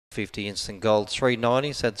50 Instant Gold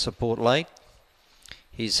 390's had support late.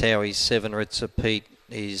 Here's Howie's 7 Ritzer Pete.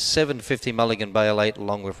 He's 750 Mulligan Bale 8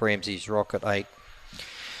 along with Ramsey's Rocket 8.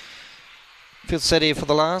 Field set here for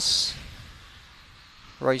the last.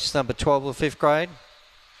 Race number 12 of 5th grade.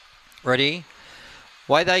 Ready?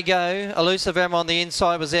 Away they go. Elusive Emma on the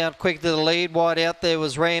inside was out quick to the lead. Wide out there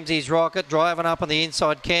was Ramsey's Rocket. Driving up on the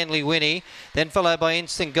inside, Canley Winnie. Then followed by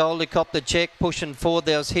Instant Gold, who copped the check. Pushing forward,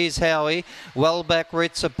 there was Here's Howie. Well back,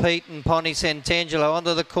 Ritzer Pete and Ponty Santangelo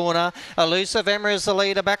onto the corner. Elusive Emma is the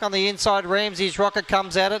leader. Back on the inside, Ramsey's Rocket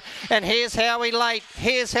comes at it. And Here's Howie late.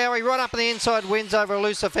 Here's Howie right up on the inside, wins over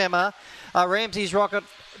Elusive Emma. Ramsey's Rocket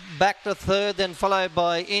back to third, then followed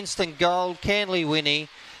by Instant Gold, Canley Winnie.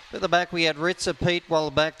 At the back we had Ritzer Pete,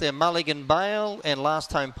 well back there Mulligan Bale, and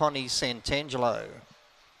last home Ponty Santangelo.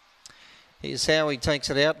 Here's how he takes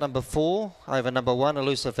it out, number 4 over number 1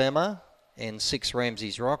 Elusive Emma and 6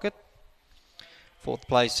 Ramsey's Rocket. 4th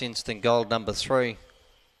place Instant Gold, number 3.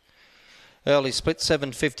 Early split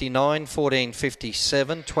 7:59,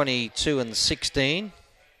 14:57, 22 and 16.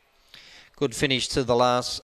 Good finish to the last